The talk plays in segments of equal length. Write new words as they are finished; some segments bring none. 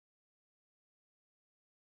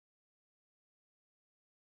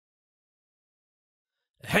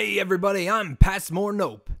Hey everybody, I'm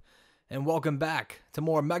passmoreNOPE, and welcome back to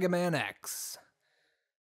more Mega Man X.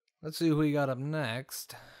 Let's see who we got up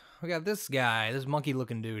next. We got this guy, this monkey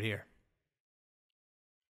looking dude here.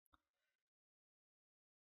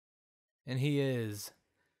 And he is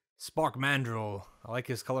Spark Mandrill. I like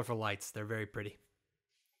his colorful lights, they're very pretty.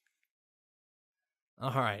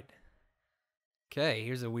 Alright. Okay,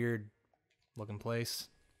 here's a weird looking place.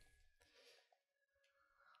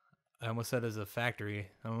 I almost said as a factory.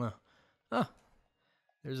 I don't know. Oh,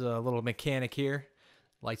 there's a little mechanic here.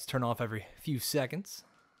 Lights turn off every few seconds.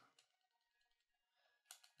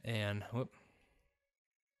 And, whoop.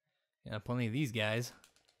 Yeah, plenty of these guys.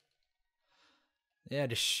 Yeah,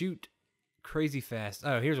 just shoot crazy fast.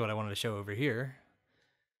 Oh, here's what I wanted to show over here.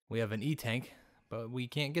 We have an E-tank, but we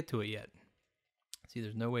can't get to it yet. See,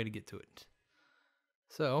 there's no way to get to it.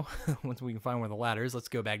 So, once we can find where the ladder is, let's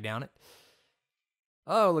go back down it.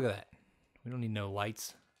 Oh, look at that. We don't need no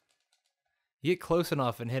lights. You get close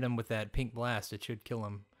enough and hit him with that pink blast, it should kill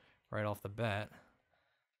him right off the bat.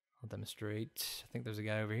 I'll demonstrate. I think there's a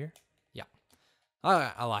guy over here. Yeah.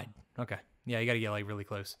 I lied. Okay. Yeah, you gotta get like really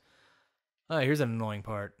close. Here's an annoying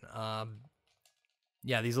part.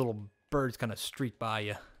 Yeah, these little birds kind of streak by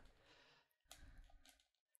you.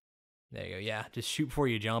 There you go. Yeah, just shoot before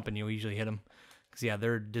you jump and you'll usually hit them. Because, yeah,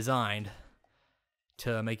 they're designed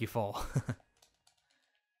to make you fall.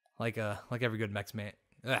 like every good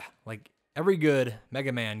like every good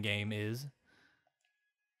Mega Man game is.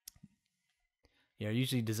 You know,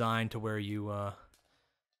 usually designed to where you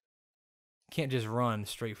can't just run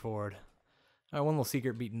straight forward. Alright, one little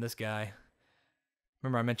secret beating this guy.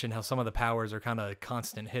 Remember I mentioned how some of the powers are kind of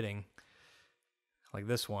constant hitting. Like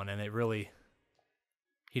this one, and it really...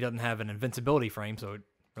 He doesn't have an invincibility frame, so it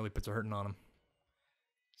really puts a hurting on him.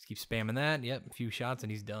 Just keep spamming that. Yep, a few shots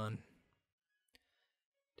and he's done.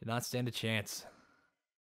 Did not stand a chance.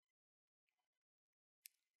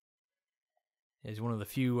 He's one of the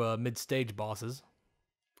few mid-stage bosses.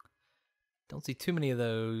 Don't see too many of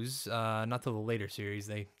those, not till the later series.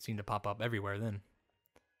 They seem to pop up everywhere then.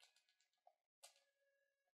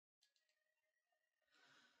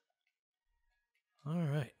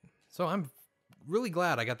 Alright. So I'm really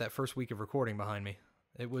glad I got that first week of recording behind me.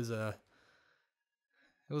 It was a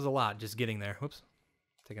lot just getting there. Whoops.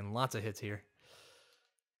 Taking lots of hits here.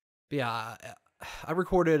 But yeah, I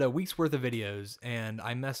recorded a week's worth of videos and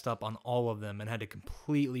I messed up on all of them and had to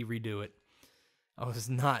completely redo it. I was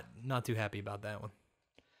not too happy about that one.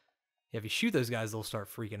 Yeah, if you shoot those guys, they'll start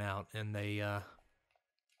freaking out and they oh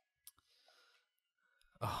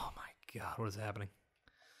my god, what is happening?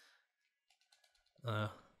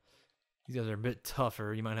 These guys are a bit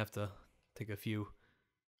tougher. You might have to take a few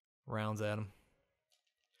rounds at them.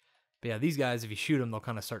 But yeah, these guys, if you shoot them, they'll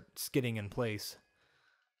kind of start skidding in place.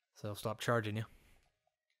 So they'll stop charging you.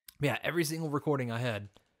 But yeah, every single recording I had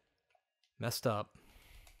messed up.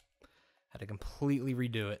 Had to completely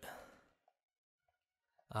redo it.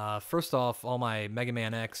 First off, all my Mega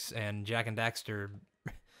Man X and Jak and Daxter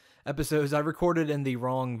episodes I recorded in the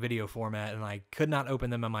wrong video format, and I could not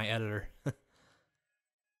open them in my editor.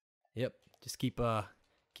 Yep, just keep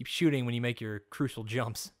shooting when you make your crucial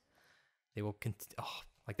jumps. They will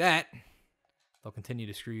like that. They'll continue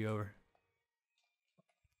to screw you over.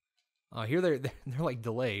 Oh, here they're like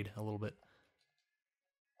delayed a little bit.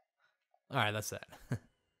 All right, that's that.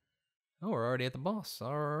 Oh, we're already at the boss.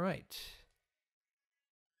 All right.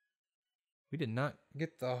 We did not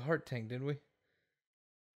get the heart tank, did we?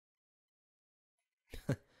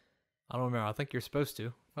 I don't remember. I think you're supposed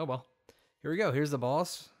to. Oh well. Here we go. Here's the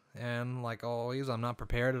boss. And like always, I'm not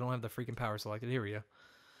prepared. I don't have the freaking power selected. Here we go.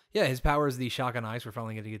 Yeah, his power is the shotgun ice. We're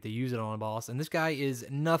finally going to get to use it on a boss. And this guy is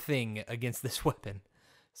nothing against this weapon.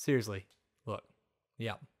 Seriously. Look.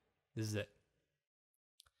 Yeah. This is it.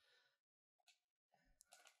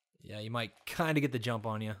 Yeah, you might kind of get the jump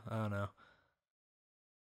on you. I don't know.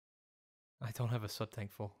 I don't have a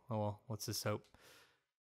sub-tank full. Oh well, what's this hope?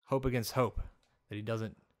 Hope against hope that he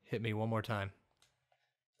doesn't hit me one more time.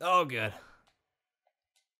 Oh, good.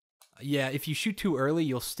 Yeah, if you shoot too early,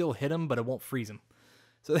 you'll still hit him, but it won't freeze him.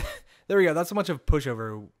 So there we go. That's so much of a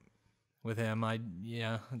pushover with him.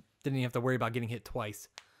 Yeah, didn't even have to worry about getting hit twice.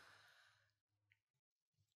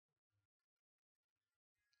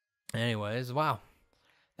 Anyways, wow.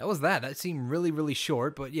 That was that. That seemed really, really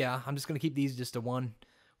short, but yeah, I'm just going to keep these just to one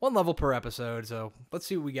level per episode. So let's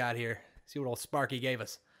see what we got here. See what old Sparky gave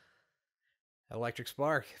us. Electric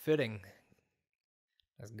Spark, fitting.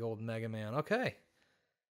 That's Gold Mega Man. Okay.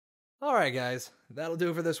 Alright guys, that'll do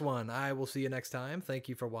it for this one. I will see you next time. Thank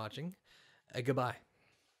you for watching. Goodbye.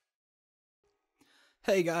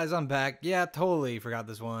 Hey guys, I'm back. Yeah, totally forgot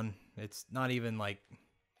this one. It's not even like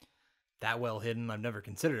that well hidden. I've never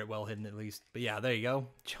considered it well hidden, at least. But yeah, there you go.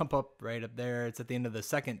 Jump up right up there. It's at the end of the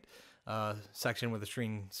second section where the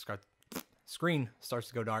screen starts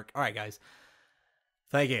to go dark. All right, guys.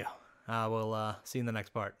 Thank you. We'll see you in the next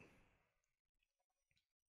part.